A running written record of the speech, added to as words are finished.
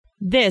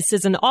This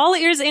is an All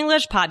Ears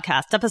English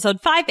podcast, episode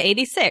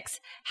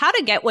 586, How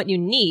to Get What You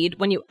Need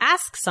When You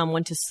Ask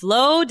Someone to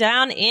Slow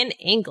Down in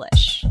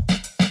English.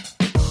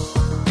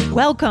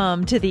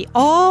 Welcome to the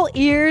All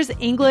Ears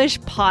English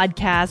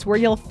podcast, where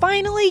you'll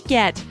finally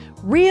get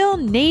real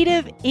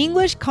native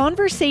English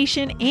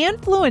conversation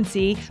and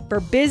fluency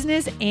for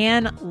business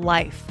and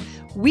life.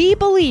 We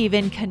believe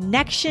in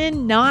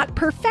connection, not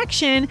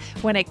perfection,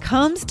 when it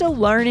comes to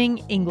learning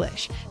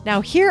English.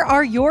 Now, here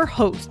are your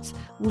hosts,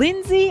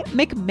 Lindsay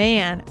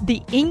McMahon, the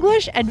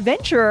English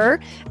adventurer,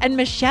 and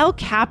Michelle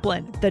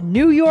Kaplan, the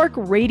New York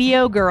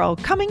radio girl,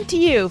 coming to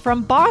you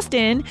from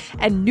Boston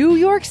and New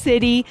York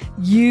City,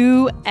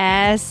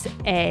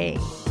 USA.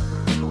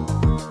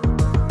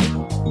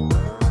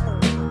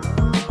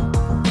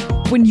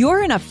 When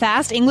you're in a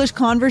fast English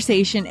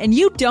conversation and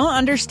you don't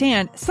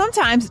understand,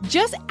 sometimes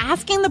just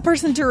asking the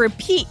person to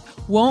repeat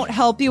won't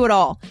help you at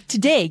all.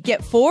 Today,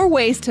 get 4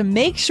 ways to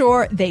make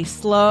sure they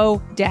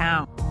slow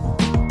down.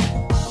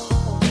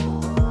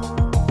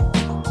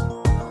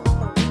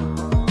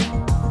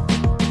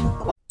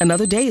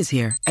 Another day is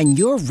here, and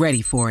you're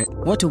ready for it.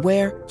 What to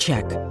wear?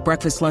 Check.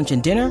 Breakfast, lunch,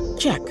 and dinner?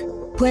 Check.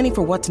 Planning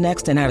for what's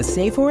next and how to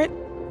save for it?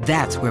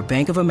 That's where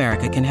Bank of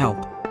America can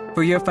help.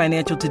 For your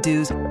financial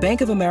to-dos,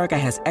 Bank of America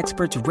has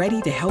experts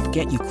ready to help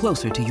get you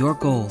closer to your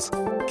goals.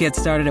 Get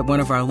started at one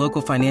of our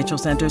local financial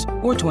centers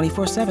or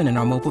 24/7 in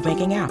our mobile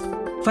banking app.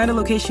 Find a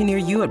location near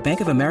you at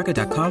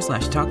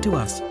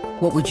bankofamerica.com/talktous.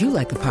 What would you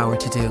like the power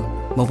to do?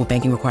 Mobile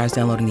banking requires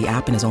downloading the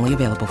app and is only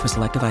available for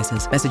select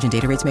devices. Message and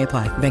data rates may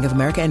apply. Bank of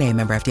America N.A.,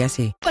 member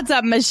FDIC. What's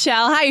up,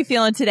 Michelle? How are you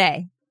feeling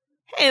today?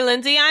 Hey,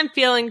 Lindsay, I'm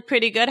feeling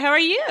pretty good. How are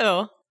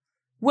you?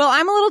 Well,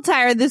 I'm a little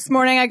tired this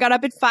morning. I got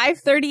up at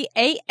 5:30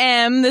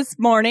 a.m. this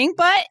morning,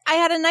 but I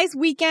had a nice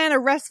weekend, a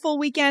restful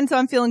weekend, so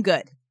I'm feeling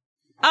good.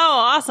 Oh,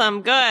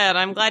 awesome. Good.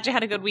 I'm glad you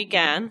had a good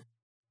weekend.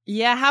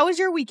 Yeah. How was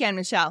your weekend,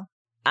 Michelle?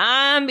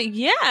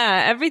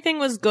 Yeah, everything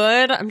was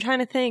good. I'm trying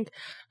to think.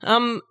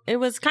 It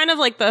was kind of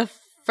like the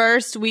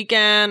first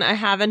weekend I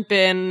haven't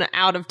been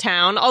out of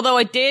town, although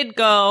I did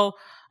go,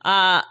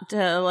 I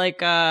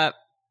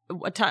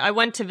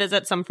went to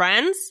visit some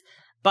friends,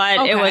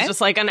 but It was just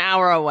like an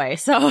hour away.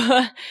 So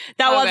that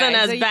wasn't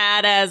as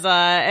bad as,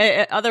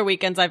 other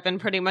weekends. I've been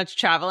pretty much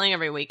traveling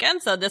every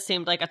weekend. So this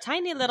seemed like a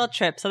tiny little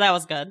trip. So that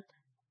was good.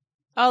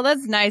 Oh,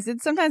 that's nice.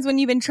 It's sometimes when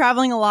you've been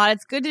traveling a lot,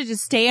 it's good to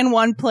just stay in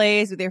one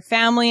place with your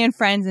family and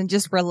friends and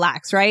just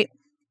relax, right?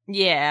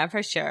 Yeah,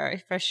 for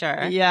sure. For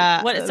sure.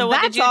 Yeah. What did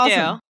you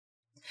do?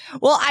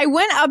 Well, I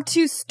went up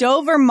to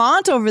Stowe,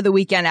 Vermont over the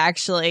weekend,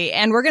 actually,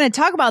 and we're going to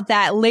talk about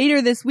that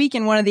later this week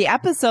in one of the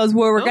episodes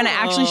where we're going to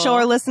actually show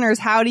our listeners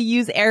how to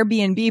use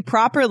Airbnb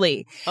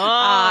properly.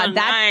 Oh,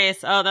 nice.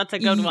 Oh, that's a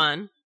good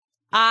one.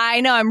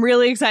 I know. I'm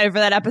really excited for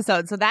that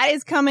episode. So that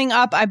is coming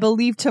up, I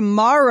believe,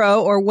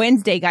 tomorrow or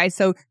Wednesday, guys.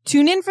 So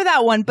tune in for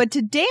that one. But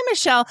today,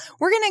 Michelle,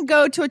 we're going to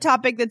go to a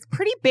topic that's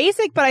pretty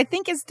basic, but I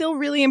think is still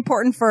really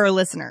important for our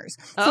listeners.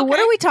 So what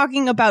are we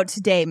talking about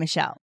today,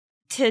 Michelle?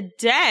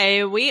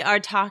 Today, we are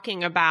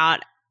talking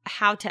about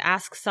how to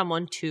ask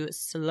someone to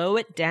slow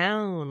it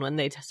down when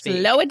they speak.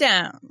 Slow it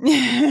down. Slow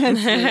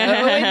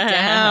it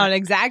down.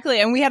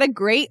 Exactly. And we had a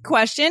great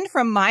question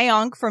from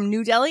Mayank from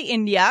New Delhi,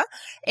 India.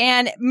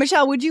 And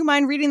Michelle, would you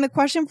mind reading the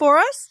question for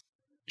us?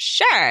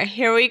 Sure.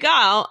 Here we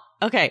go.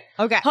 Okay.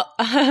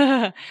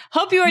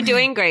 Hope you are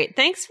doing great.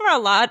 Thanks a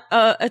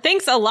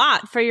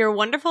lot for your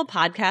wonderful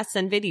podcasts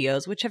and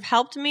videos, which have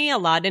helped me a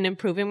lot in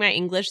improving my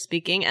English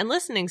speaking and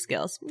listening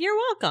skills. You're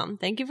welcome.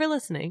 Thank you for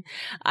listening.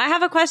 I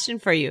have a question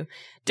for you.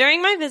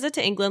 During my visit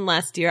to England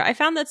last year, I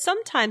found that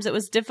sometimes it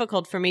was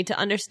difficult for me to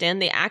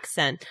understand the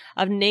accent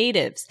of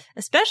natives,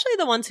 especially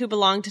the ones who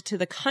belonged to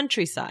the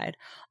countryside.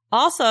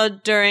 Also,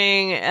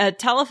 during a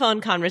telephone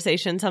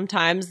conversation,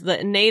 sometimes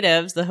the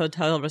natives, the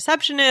hotel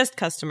receptionist,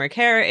 customer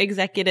care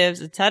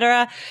executives,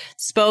 etc.,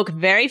 spoke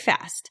very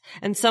fast,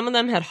 and some of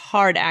them had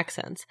hard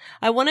accents.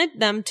 I wanted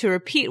them to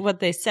repeat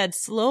what they said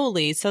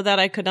slowly so that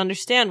I could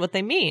understand what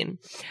they mean.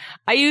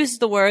 I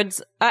used the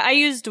words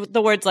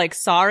like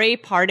sorry,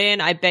 pardon,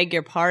 I beg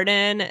your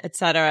pardon,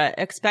 etc.,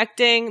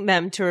 expecting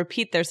them to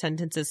repeat their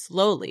sentences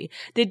slowly.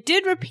 They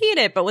did repeat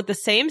it, but with the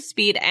same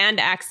speed and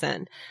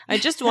accent. I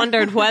just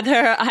wondered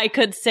whether I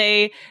could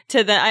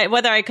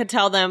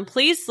tell them,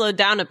 please slow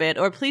down a bit,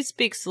 or please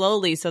speak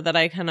slowly so that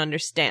I can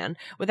understand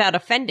without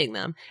offending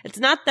them. It's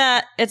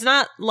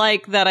not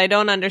like that I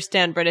don't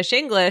understand British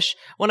English.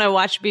 When I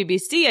watch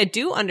BBC, I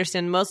do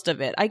understand most of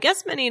it. I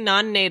guess many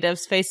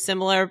non-natives face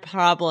similar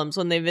problems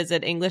when they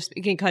visit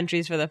English-speaking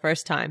countries for the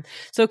first time.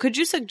 So could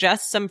you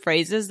suggest some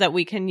phrases that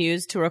we can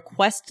use to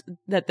request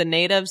the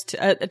natives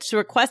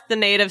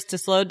to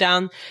slow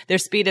down their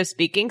speed of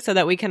speaking so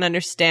that we can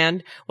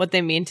understand what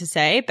they mean to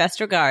say? Best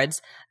regards,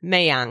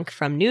 Mayank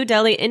from New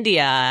Delhi,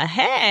 India.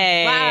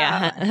 Hey.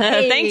 Wow.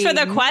 Hey, thanks for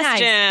the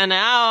question.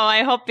 Nice. Oh,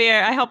 I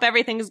hope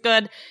everything's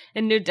good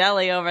in New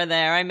Delhi over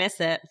there. I miss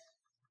it.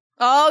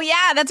 Oh,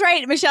 yeah, that's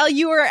right. Michelle,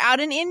 you were out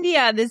in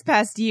India this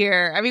past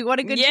year. I mean, what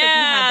a good trip you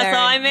had there. Yeah,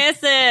 so I miss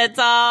it.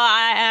 So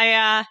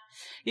aw.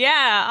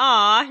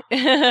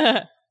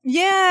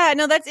 Yeah,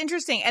 no, that's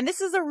interesting. And this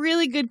is a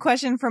really good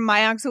question from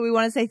Mayank. So we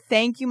want to say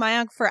thank you,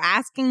 Mayank, for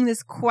asking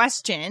this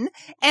question.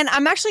 And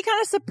I'm actually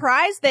kind of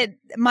surprised that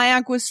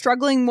Mayank was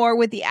struggling more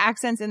with the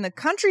accents in the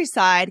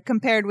countryside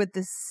compared with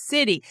the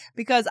city,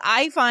 because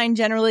I find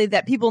generally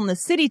that people in the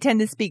city tend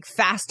to speak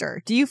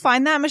faster. Do you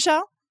find that,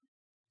 Michelle?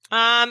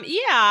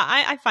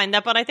 I find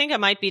that, but I think it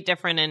might be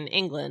different in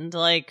England.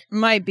 Like,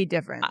 might be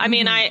different. I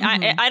mean,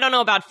 I don't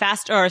know about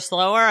faster or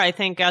slower. I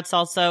think that's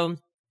also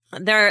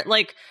there.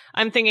 Like,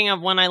 I'm thinking of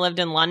when I lived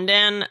in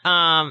London.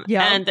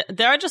 And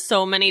there are just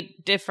so many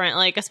different,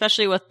 like,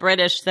 especially with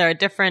British, there are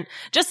different,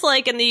 just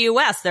like in the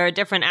US, there are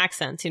different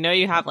accents. You know,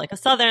 you have like a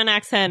Southern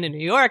accent, a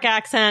New York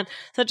accent.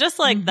 So just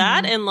like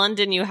that in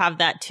London, you have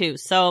that too.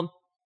 So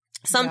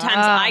sometimes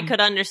I could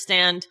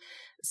understand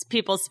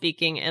people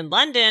speaking in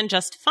London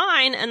just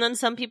fine, and then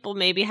some people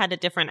maybe had a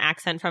different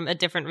accent from a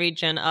different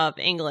region of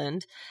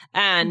England,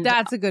 and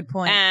that's a good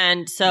point.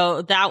 And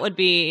so that would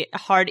be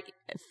hard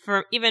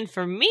for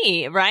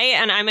me, right?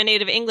 And I'm a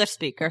native English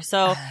speaker,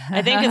 so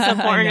I think it's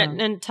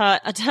important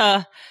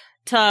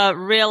to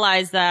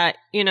realize that,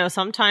 you know,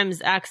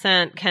 sometimes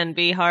accent can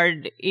be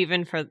hard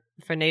even for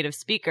native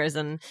speakers.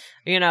 And,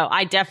 you know,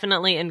 I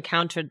definitely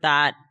encountered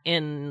that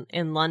in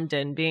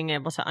London, being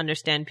able to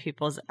understand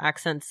people's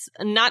accents.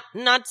 Not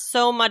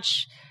so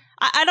much,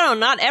 I don't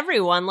know, not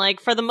everyone. Like,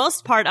 for the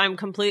most part, I'm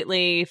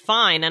completely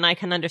fine and I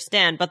can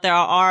understand. But there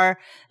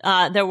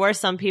were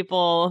some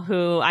people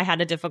who I had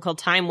a difficult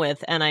time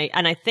with, and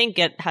I think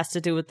it has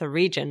to do with the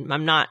region.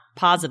 I'm not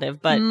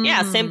positive, but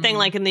yeah, same thing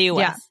like in the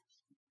US.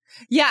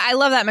 Yeah, I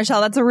love that,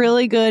 Michelle. That's a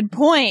really good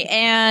point.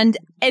 And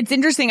it's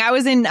interesting. I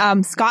was in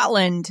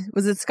Scotland.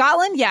 Was it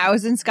Scotland? Yeah, I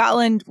was in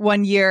Scotland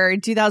one year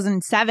in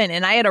 2007,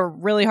 and I had a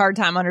really hard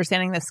time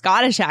understanding the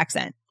Scottish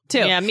accent, too.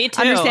 Yeah, me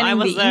too. Understanding I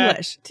was the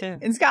English too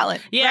in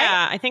Scotland. Yeah,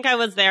 right? I think I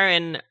was there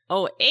in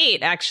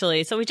 2008,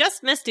 actually. So we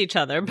just missed each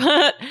other.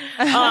 But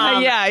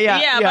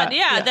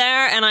yeah,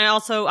 there. And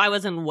I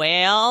was in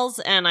Wales,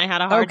 and I had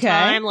a hard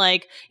time.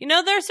 Like, you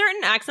know, there are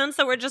certain accents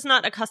that we're just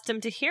not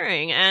accustomed to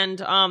hearing. And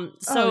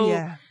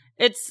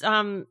it's,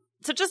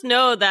 so just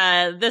know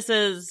that this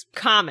is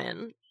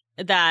common,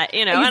 that,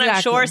 you know, and I'm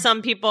sure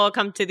some people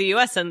come to the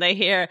US and they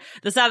hear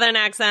the Southern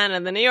accent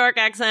and the New York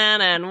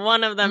accent, and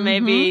one of them may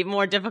be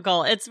more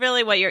difficult. It's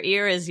really what your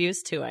ear is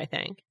used to, I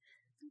think.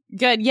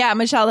 Good. Yeah,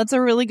 Michelle, that's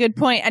a really good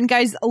point. And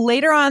guys,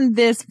 later on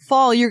this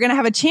fall, you're going to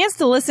have a chance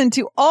to listen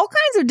to all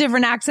kinds of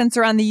different accents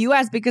around the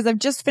US, because I've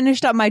just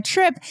finished up my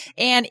trip.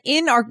 And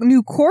in our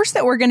new course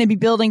that we're going to be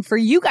building for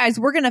you guys,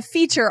 we're going to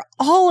feature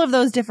all of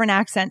those different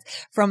accents,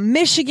 from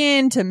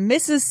Michigan to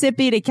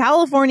Mississippi to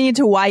California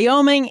to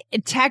Wyoming,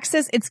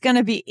 Texas. It's going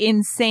to be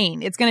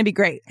insane. It's going to be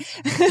great.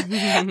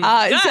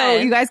 So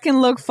you guys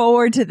can look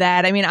forward to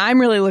that. I mean,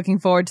 I'm really looking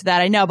forward to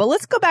that. I know. But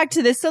let's go back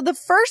to this. So the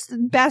first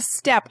best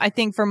step, I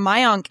think, for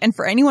Mayank and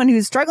for anyone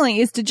who's struggling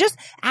is to just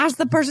ask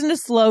the person to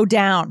slow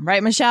down.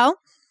 Right, Michelle?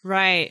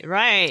 Right.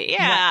 Yeah.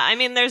 I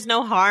mean, there's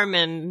no harm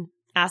in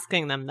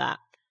asking them that.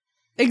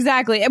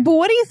 Exactly. But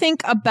what do you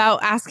think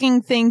about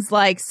asking things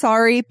like,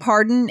 sorry,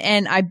 pardon,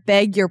 and I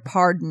beg your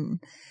pardon?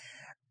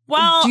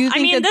 Well, I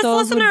mean, this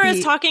listener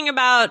is talking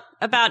about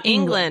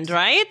England,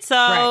 right? So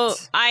right.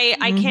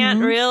 I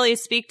can't really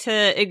speak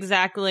to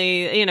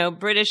exactly, you know,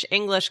 British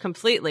English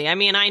completely. I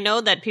mean, I know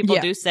that people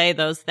do say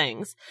those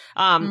things.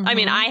 I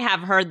mean, I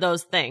have heard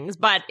those things,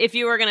 but if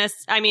you were going to,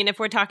 I mean, if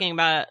we're talking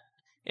about,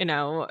 you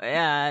know,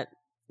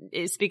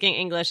 speaking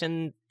English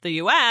in the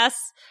US,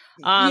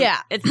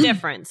 it's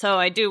different. So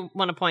I do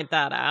want to point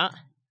that out.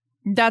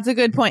 That's a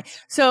good point.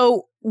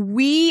 So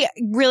we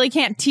really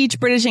can't teach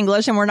British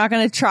English, and we're not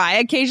going to try.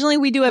 Occasionally,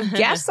 we do have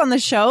guests on the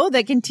show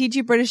that can teach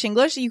you British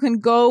English. You can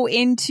go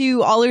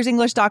into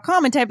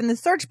allearsenglish.com and type in the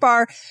search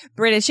bar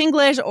British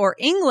English or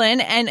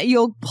England, and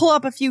you'll pull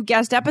up a few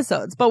guest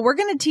episodes. But we're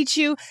going to teach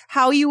you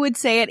how you would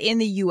say it in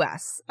the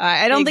U.S.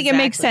 I don't think it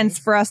makes sense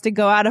for us to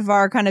go out of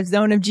our kind of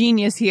zone of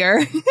genius here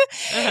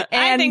and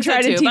I think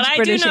try so too, to teach but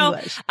British I do know,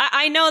 English.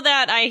 I know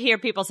that I hear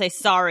people say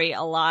sorry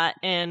a lot,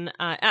 and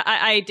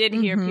I did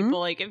hear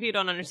people, like, if you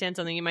don't understand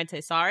something, you might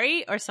say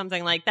sorry or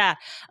something like that.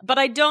 But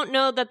I don't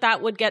know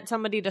that would get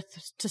somebody to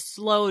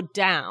slow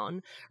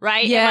down,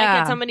 right? Yeah. It might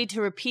get somebody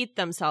to repeat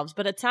themselves.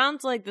 But it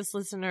sounds like this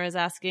listener is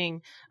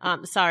asking,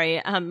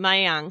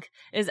 Mayank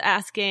is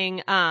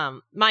asking,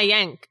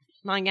 Mayank,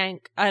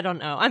 I don't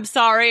know. I'm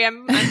sorry.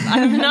 I'm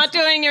not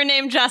doing your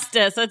name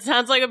justice. It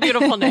sounds like a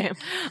beautiful name.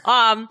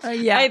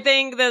 I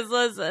think this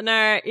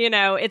listener, you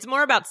know, it's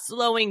more about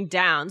slowing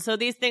down. So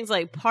these things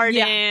like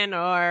pardon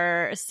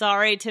or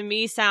sorry to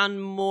me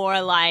sound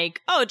more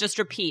like, oh, just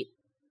repeat.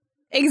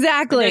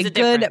 Exactly.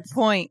 Good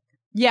point.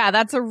 Yeah,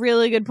 that's a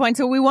really good point.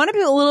 So we want to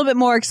be a little bit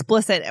more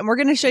explicit, and we're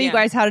going to show you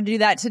guys how to do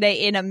that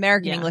today in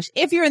American English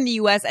if you're in the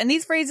US. And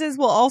these phrases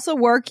will also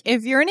work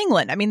if you're in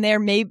England. I mean, they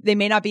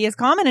may not be as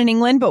common in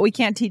England, but we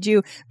can't teach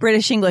you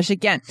British English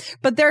again.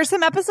 But there are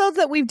some episodes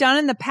that we've done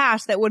in the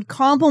past that would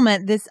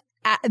complement this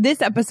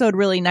this episode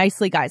really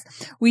nicely, guys.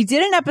 We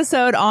did an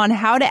episode on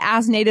how to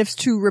ask natives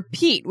to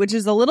repeat, which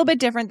is a little bit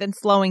different than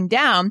slowing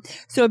down.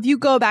 So if you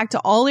go back to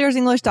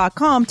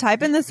allearsenglish.com,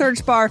 type in the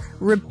search bar,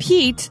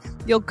 repeat,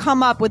 you'll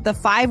come up with the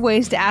 5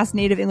 ways to ask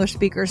native English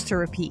speakers to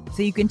repeat.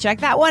 So you can check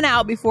that one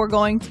out before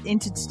going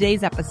into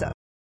today's episode.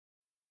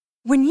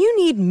 When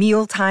you need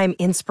mealtime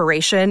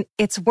inspiration,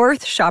 it's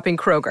worth shopping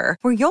Kroger,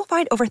 where you'll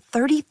find over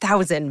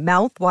 30,000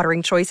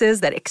 mouth-watering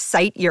choices that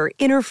excite your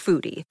inner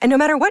foodie. And no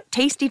matter what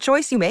tasty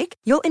choice you make,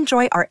 you'll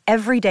enjoy our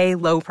everyday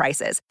low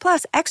prices,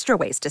 plus extra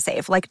ways to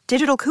save, like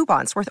digital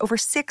coupons worth over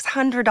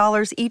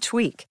 $600 each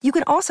week. You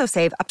can also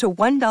save up to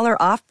 $1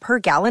 off per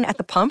gallon at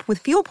the pump with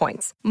fuel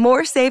points.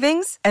 More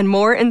savings and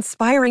more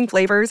inspiring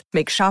flavors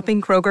make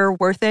shopping Kroger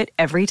worth it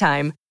every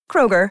time.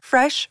 Kroger,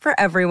 fresh for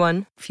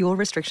everyone. Fuel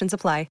restrictions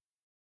apply.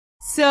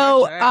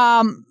 So,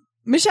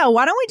 Michelle,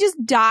 why don't we just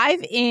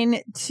dive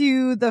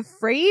into the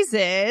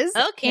phrases?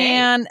 Okay.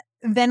 And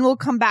then we'll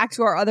come back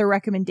to our other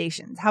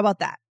recommendations. How about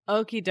that?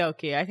 Okie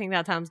dokie. I think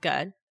that sounds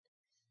good.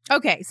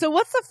 Okay. So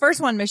what's the first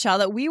one, Michelle,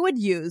 that we would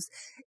use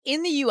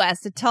in the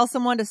U.S. to tell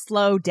someone to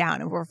slow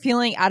down if we're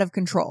feeling out of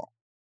control?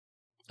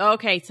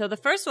 Okay. So the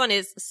first one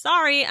is,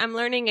 sorry, I'm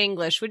learning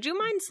English. Would you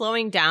mind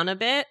slowing down a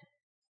bit?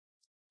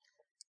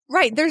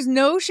 Right. There's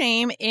no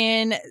shame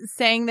in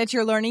saying that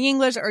you're learning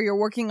English or you're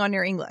working on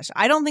your English.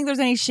 I don't think there's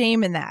any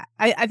shame in that.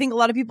 I think a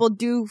lot of people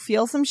do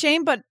feel some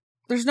shame, but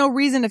there's no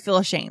reason to feel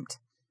ashamed.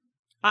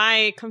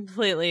 I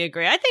completely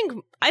agree.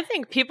 I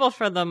think people,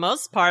 for the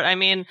most part, I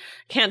mean,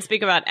 can't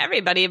speak about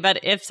everybody,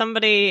 but if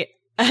somebody,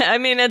 I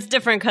mean, it's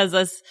different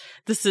because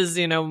this is,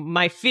 you know,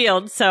 my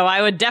field. So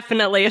I would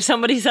definitely, if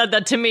somebody said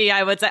that to me,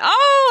 I would say,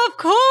 oh, of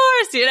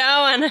course, you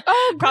know, and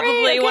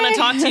probably want to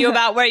talk to you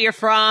about where you're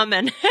from.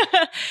 And,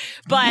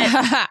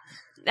 but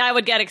I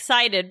would get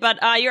excited. But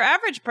your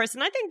average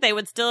person, I think they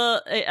would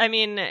still, I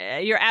mean,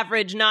 your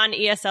average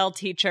non-ESL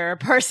teacher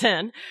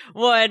person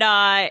would,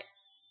 I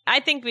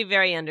think, be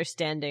very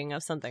understanding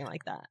of something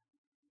like that.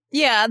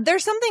 Yeah,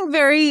 there's something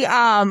very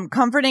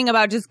comforting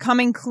about just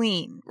coming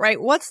clean, right?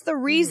 What's the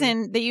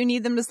reason that you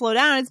need them to slow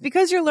down? It's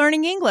because you're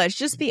learning English.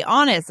 Just be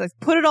honest. Like,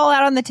 put it all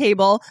out on the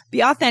table.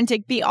 Be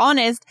authentic. Be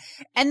honest.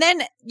 And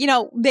then, you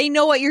know, they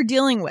know what you're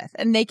dealing with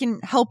and they can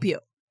help you.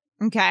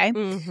 Okay?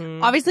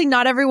 Mm-hmm. Obviously,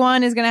 not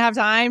everyone is going to have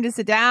time to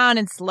sit down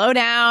and slow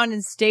down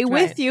and stay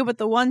with you, but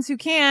the ones who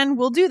can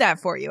will do that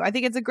for you. I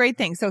think it's a great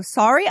thing. So,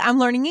 sorry, I'm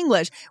learning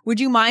English. Would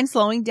you mind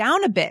slowing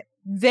down a bit?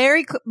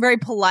 Very, very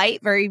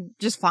polite, very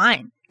just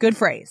fine. Good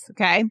phrase.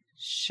 Okay.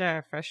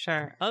 Sure, for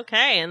sure.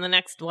 Okay. And the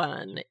next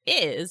one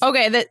is.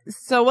 Okay.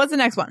 So what's the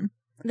next one?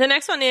 The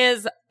next one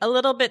is a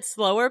little bit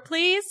slower,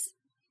 please.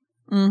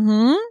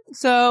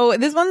 So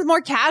this one's more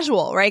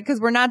casual, right?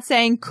 Because we're not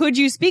saying, could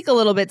you speak a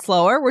little bit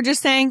slower? We're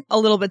just saying a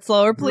little bit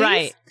slower,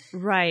 please.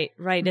 Right.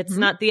 It's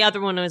not, the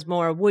other one was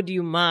more, would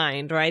you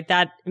mind, right?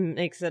 That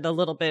makes it a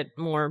little bit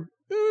more,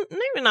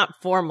 maybe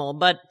not formal,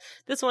 but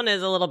this one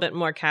is a little bit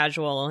more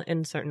casual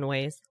in certain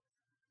ways.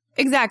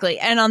 Exactly.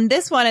 And on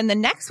this one and the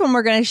next one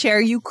we're going to share,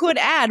 you could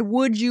add,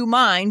 would you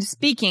mind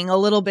speaking a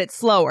little bit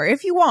slower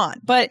if you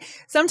want? But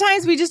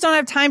sometimes we just don't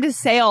have time to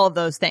say all of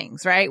those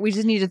things, right? We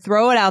just need to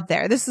throw it out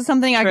there. This is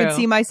something I could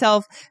see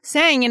myself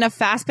saying in a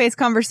fast-paced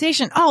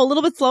conversation. Oh, a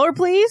little bit slower,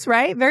 please,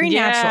 right? Very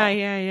natural.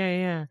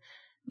 Yeah.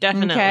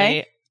 Definitely.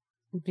 Okay.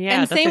 Yeah.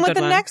 And same with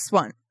the next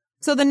one.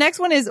 So the next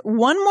one is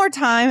one more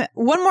time,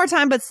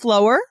 but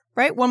slower,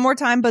 right? One more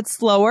time, but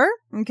slower.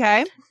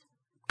 Okay.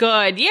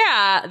 Good.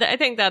 Yeah. I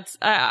think that's,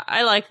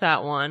 I like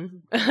that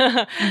one.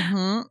 Yeah.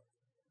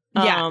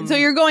 So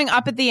you're going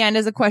up at the end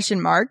as a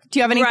question mark. Do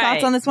you have any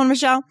thoughts on this one,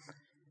 Michelle?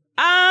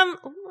 One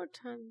more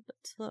time, but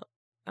slow.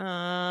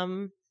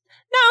 No,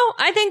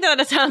 I think that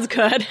it sounds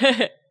good.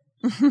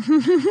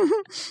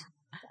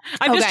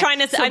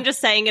 I'm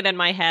just saying it in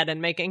my head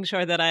and making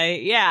sure that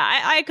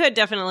I could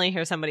definitely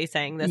hear somebody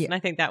saying this, and I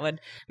think that would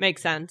make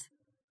sense.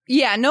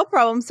 Yeah, no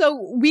problem.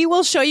 So we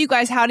will show you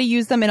guys how to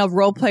use them in a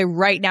role play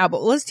right now,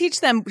 but let's teach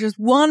them just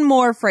one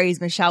more phrase,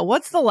 Michelle.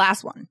 What's the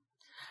last one?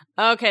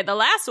 Okay, the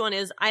last one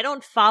is, I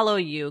don't follow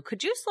you.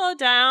 Could you slow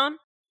down?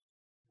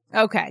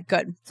 Okay,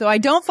 good. So I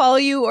don't follow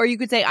you, or you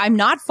could say, I'm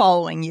not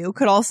following you.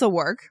 Could also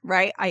work,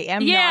 right? I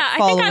am not following you. Yeah,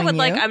 I think I would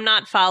like, I'm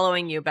not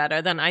following you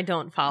better than I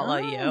don't follow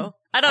you.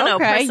 I don't know,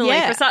 personally.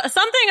 Yeah.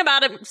 Something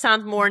about it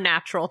sounds more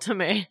natural to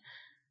me.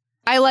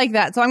 I like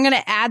that. So I'm going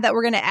to add that.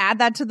 We're going to add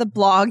that to the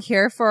blog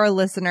here for our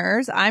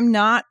listeners. I'm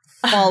not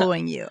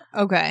following you.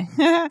 Okay.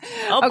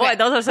 Oh boy,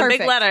 those are some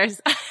big letters.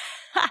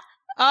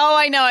 Oh,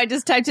 I know. I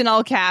just typed in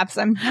all caps.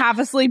 I'm half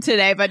asleep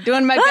today, but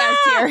doing my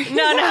best here.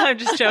 No, I'm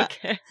just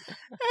joking.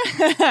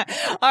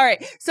 All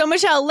right. So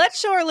Michelle, let's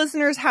show our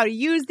listeners how to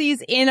use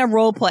these in a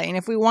role play. And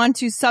if we want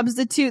to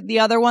substitute the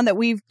other one that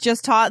we've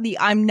just taught, the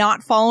I'm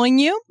not following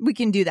you, we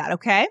can do that.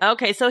 Okay.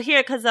 Okay. So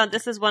here, because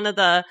this is one of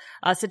the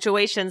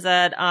situations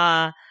that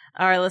our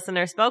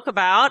listener spoke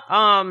about.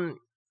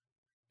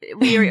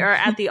 We are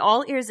at the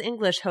All Ears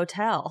English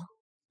Hotel.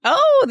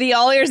 Oh, the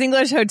All Ears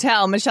English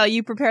Hotel. Michelle,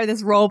 you prepare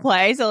this role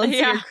play, so let's see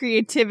your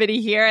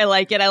creativity here. I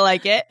like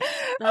it.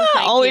 Oh,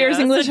 All Ears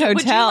English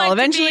Hotel.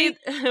 Eventually,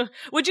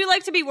 would you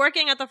like to be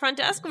working at the front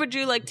desk, or would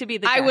you like to be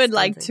the guest?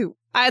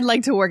 I'd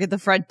like to work at the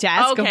front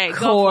desk, okay, of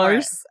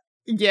course.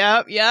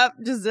 Yep.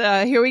 Just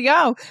here we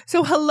go.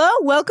 So hello,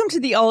 welcome to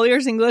the All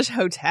Ears English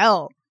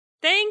Hotel.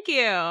 Thank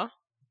you.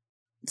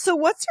 So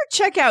what's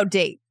your checkout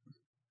date?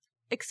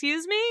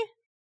 Excuse me?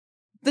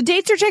 The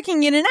dates you're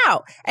checking in and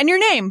out. And your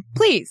name,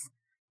 please.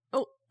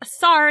 Oh,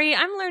 sorry,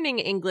 I'm learning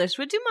English.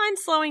 Would you mind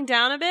slowing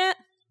down a bit?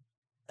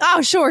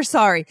 Oh, sure,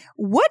 sorry.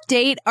 What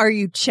date are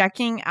you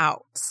checking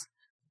out?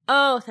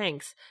 Oh,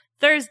 thanks.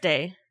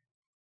 Thursday.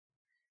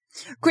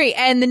 Great.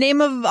 And the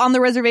name on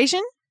the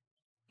reservation?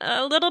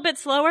 A little bit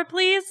slower,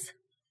 please.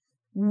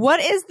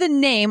 What is the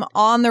name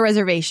on the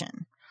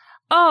reservation?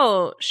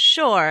 Oh,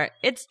 sure.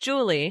 It's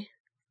Julie.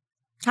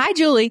 Hi,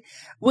 Julie.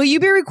 Will you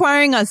be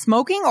requiring a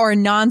smoking or a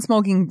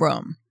non-smoking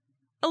room?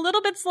 A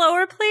little bit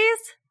slower, please.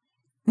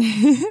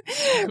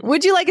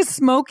 Would you like a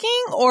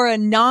smoking or a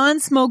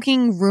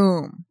non-smoking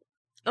room?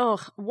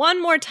 Oh,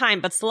 one more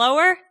time, but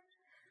slower.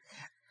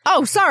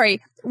 Oh,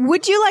 sorry.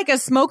 Would you like a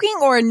smoking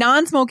or a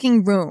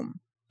non-smoking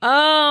room?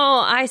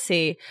 Oh, I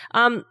see.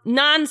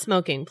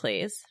 Non-smoking,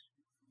 please.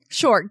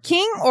 Sure.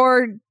 King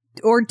or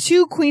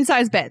 2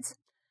 queen-size beds?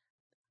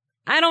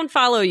 I don't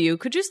follow you.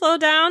 Could you slow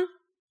down?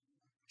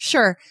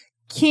 Sure.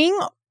 King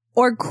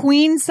or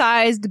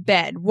queen-sized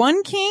bed?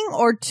 1 king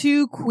or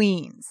 2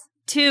 queens?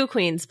 2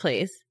 queens,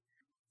 please.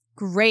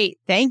 Great.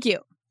 Thank you.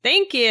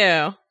 Thank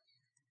you.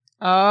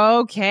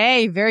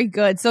 Okay. Very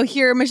good. So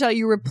here, Michelle,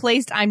 you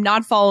replaced I'm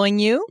not following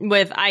you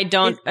with I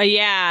don't.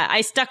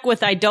 I stuck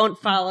with I don't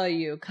follow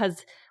you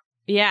because,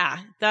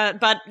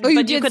 but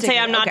you could say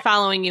I'm not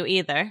following you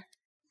either.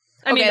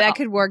 I mean, that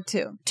could work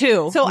too.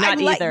 2, so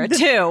not either.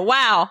 2.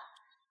 Wow.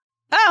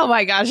 Oh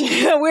my gosh.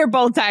 We're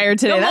both tired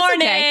today. Good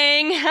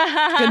morning.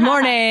 Okay. Good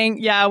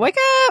morning. Yeah. Wake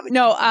up.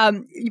 No.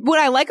 What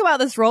I like about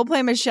this role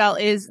play, Michelle,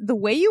 is the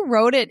way you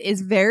wrote it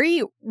is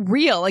very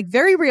real, like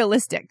very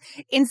realistic.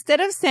 Instead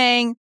of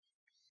saying,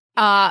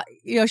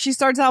 she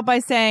starts out by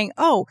saying,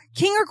 oh,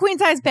 king or queen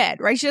size bed,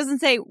 right? She doesn't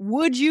say,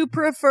 would you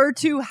prefer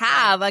to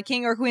have a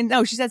king or queen?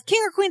 No, she says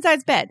king or queen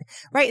size bed,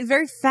 right? It's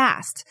very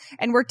fast.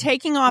 And we're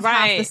taking off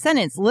half the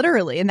sentence,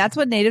 literally. And that's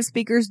what native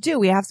speakers do.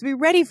 We have to be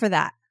ready for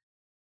that.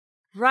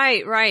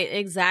 Right,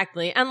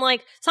 exactly. And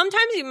like,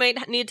 sometimes you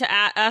might need to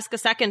ask a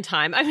second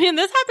time. I mean,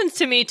 this happens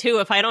to me too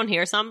if I don't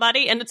hear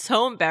somebody, and it's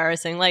so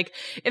embarrassing. Like,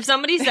 if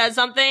somebody says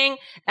something,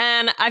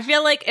 and I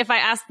feel like if I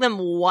ask them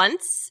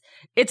once,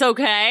 it's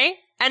okay.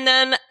 And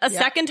then a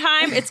second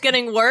time, it's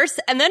getting worse.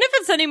 And then if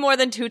it's any more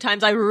than 2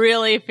 times, I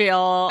really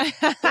feel like,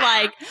 I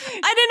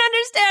didn't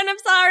understand. I'm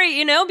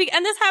sorry,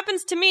 and this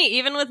happens to me,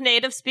 even with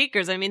native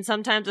speakers. I mean,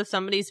 sometimes if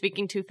somebody's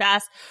speaking too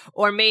fast,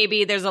 or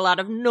maybe there's a lot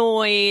of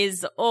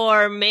noise,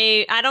 or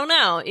I don't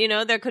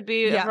know, there could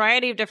be a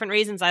variety of different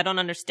reasons I don't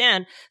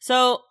understand.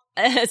 So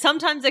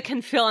sometimes it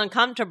can feel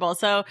uncomfortable.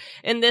 So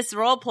in this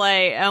role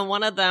play,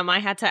 one of them, I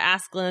had to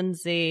ask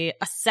Lindsay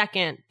a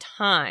second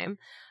time.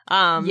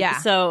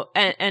 So,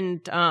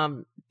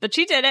 but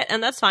she did it,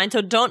 and that's fine.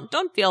 So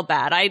don't feel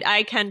bad.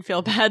 I can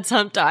feel bad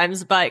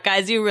sometimes, but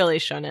guys, you really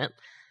shouldn't.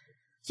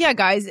 Yeah,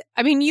 guys.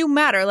 I mean, you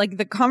matter. Like,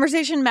 the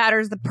conversation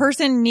matters. The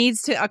person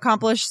needs to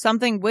accomplish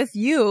something with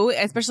you,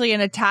 especially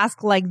in a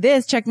task like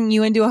this, checking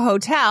you into a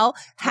hotel.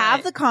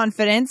 Have the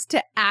confidence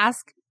to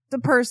ask the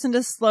person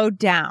to slow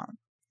down.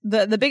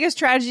 The biggest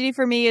tragedy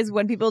for me is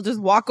when people just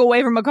walk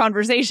away from a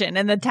conversation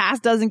and the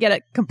task doesn't get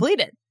it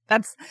completed.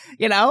 That's,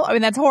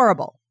 that's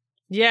horrible.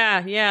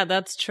 Yeah,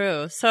 that's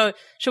true. So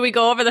should we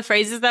go over the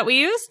phrases that we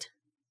used?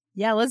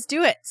 Yeah, let's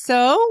do it.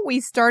 So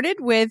we started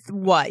with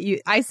what?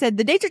 I said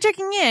the dates are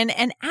checking in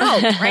and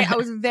out, right?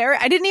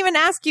 I didn't even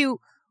ask you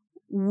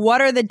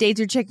what are the dates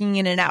you're checking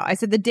in and out. I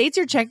said the dates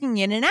you're checking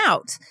in and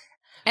out.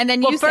 And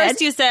then first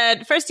you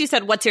said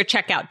what's your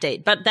checkout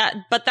date? But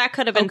that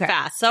could have been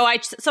fast. So I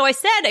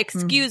said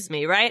excuse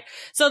me, right?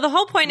 So the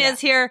whole point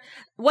is here,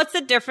 what's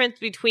the difference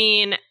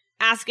between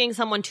asking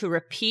someone to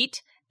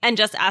repeat and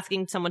just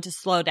asking someone to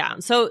slow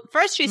down? So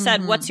first she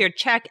said, what's your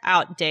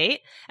checkout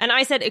date? And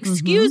I said,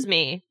 excuse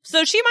me.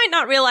 So she might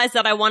not realize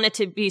that I wanted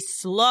to be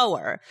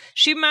slower.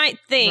 She might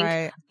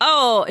think,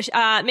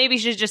 maybe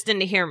she just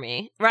didn't hear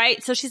me,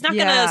 right? So she's not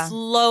going to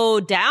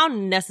slow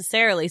down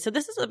necessarily. So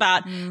this is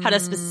about how to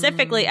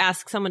specifically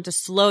ask someone to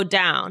slow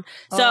down.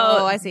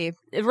 So I see.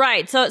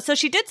 Right. So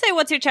she did say,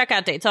 what's your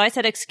checkout date? So I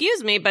said,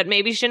 excuse me, but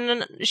maybe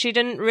she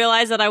didn't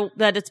realize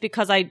that it's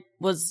because it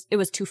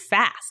was too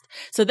fast.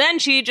 So then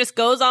she just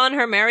goes on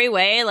her merry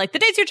way, like, the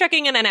dates you're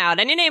checking in and out,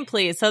 and your name,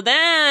 please. So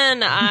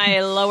then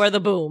I lower the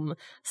boom.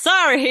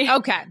 Sorry.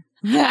 Okay.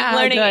 I'm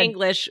learning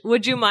English.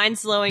 Would you mind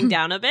slowing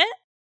down a bit?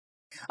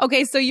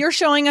 Okay. So you're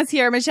showing us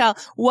here, Michelle,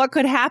 what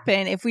could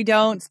happen if we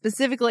don't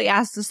specifically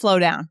ask to slow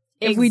down.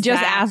 If we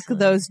just ask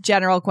those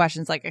general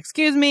questions like,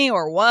 excuse me,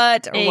 or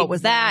what, or what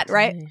was that,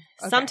 right? Okay,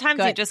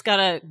 sometimes you just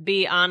gotta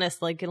be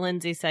honest, like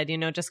Lindsay said,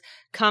 just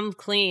come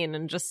clean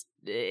and just,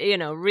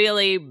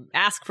 really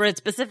ask for it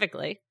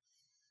specifically.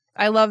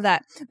 I love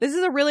that. This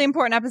is a really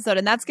important episode,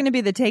 and that's going to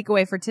be the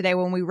takeaway for today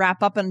when we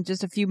wrap up in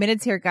just a few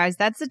minutes here, guys.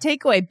 That's the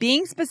takeaway.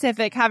 Being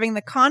specific, having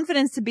the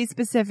confidence to be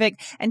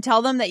specific, and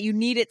tell them that you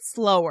need it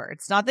slower.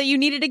 It's not that you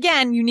need it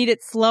again. You need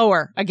it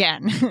slower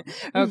again.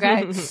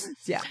 Okay?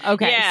 Yeah.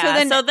 Okay.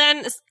 Yeah. So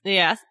then,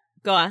 yes.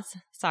 Go on.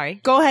 Sorry.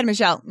 Go ahead,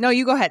 Michelle. No,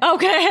 you go ahead.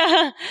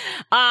 Okay.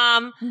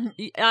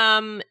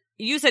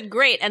 You said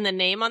great and the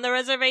name on the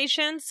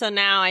reservation. So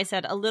now I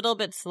said a little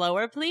bit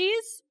slower,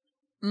 please.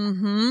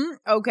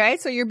 Okay.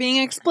 So you're being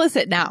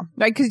explicit now,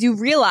 right? Because you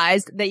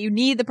realized that you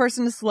need the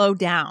person to slow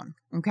down.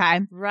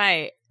 Okay.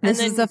 Right. This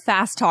is a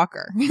fast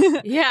talker.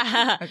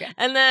 Yeah. Okay.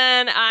 And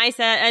then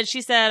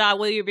she said,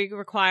 will you be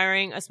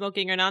requiring a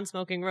smoking or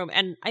non-smoking room?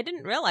 And I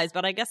didn't realize,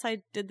 but I guess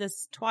I did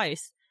this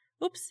twice.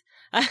 Oops.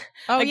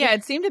 Yeah.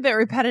 It seemed a bit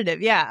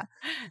repetitive. Yeah.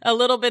 A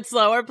little bit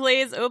slower,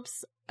 please.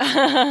 Oops.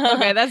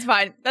 Okay. That's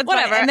fine. That's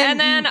whatever. Fine.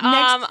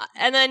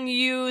 And then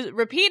you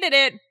repeated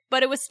it,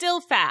 but it was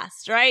still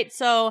fast, right?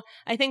 So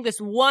I think this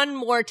one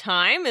more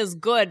time is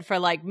good for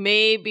like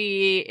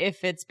maybe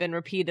if it's been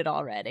repeated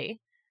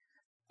already.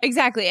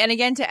 Exactly. And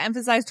again, to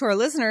emphasize to our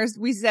listeners,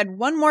 we said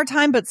one more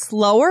time, but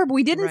slower. But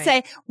we didn't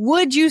say,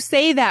 would you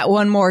say that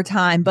one more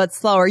time, but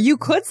slower? You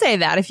could say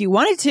that if you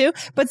wanted to,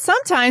 but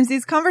sometimes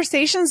these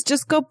conversations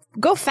just go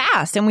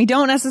fast and we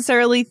don't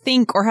necessarily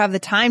think or have the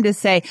time to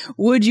say,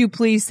 would you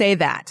please say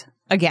that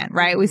again,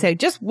 right? We say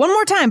just one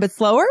more time, but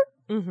slower.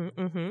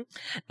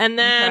 And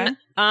then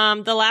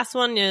the last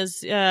one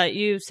is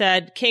you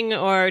said king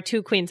or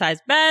 2 queen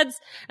size beds,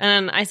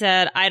 and I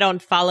said I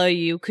don't follow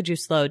you, could you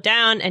slow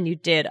down? And you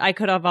did. I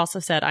could have also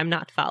said I'm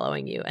not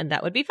following you, and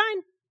that would be fine.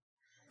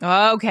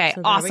 Okay,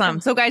 so awesome.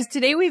 So guys,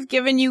 today we've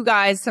given you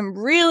guys some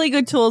really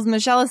good tools.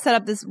 Michelle has set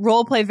up this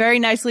role play very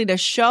nicely to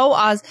show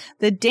us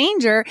the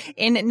danger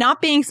in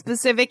not being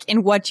specific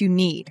in what you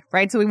need,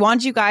 right? So we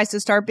want you guys to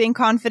start being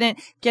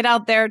confident, get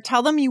out there,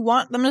 tell them you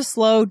want them to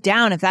slow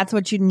down if that's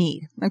what you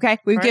need. Okay.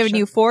 We've given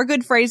you 4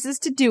 good phrases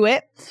to do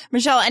it.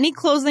 Michelle, any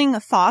closing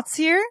thoughts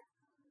here?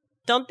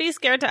 Don't be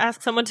scared to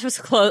ask someone to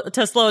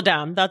slow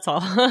down. That's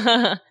all.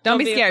 Don't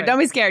be scared. Don't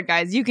be scared,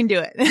 guys. You can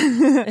do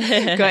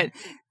it. Good.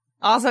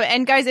 Awesome.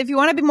 And guys, if you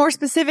want to be more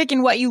specific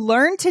in what you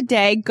learned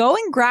today, go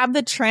and grab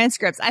the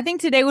transcripts. I think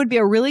today would be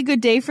a really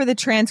good day for the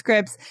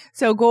transcripts.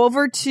 So go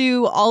over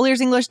to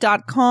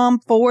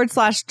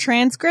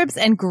allearsenglish.com/transcripts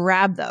and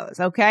grab those.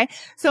 Okay.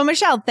 So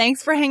Michelle,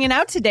 thanks for hanging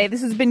out today.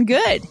 This has been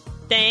good.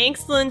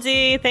 Thanks,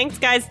 Lindsay. Thanks,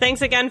 guys.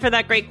 Thanks again for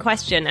that great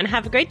question and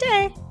have a great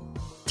day.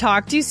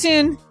 Talk to you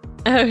soon.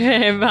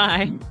 Okay.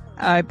 Bye.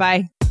 All right.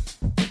 Bye.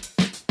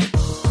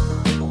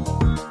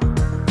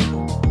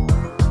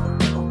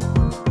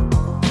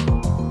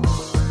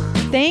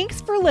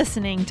 Thanks for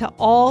listening to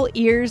All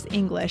Ears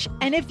English.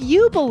 And if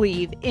you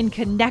believe in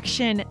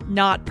connection,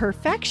 not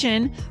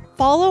perfection,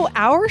 follow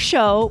our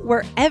show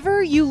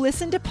wherever you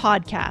listen to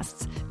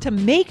podcasts to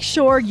make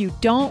sure you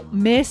don't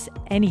miss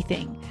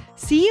anything.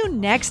 See you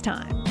next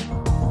time.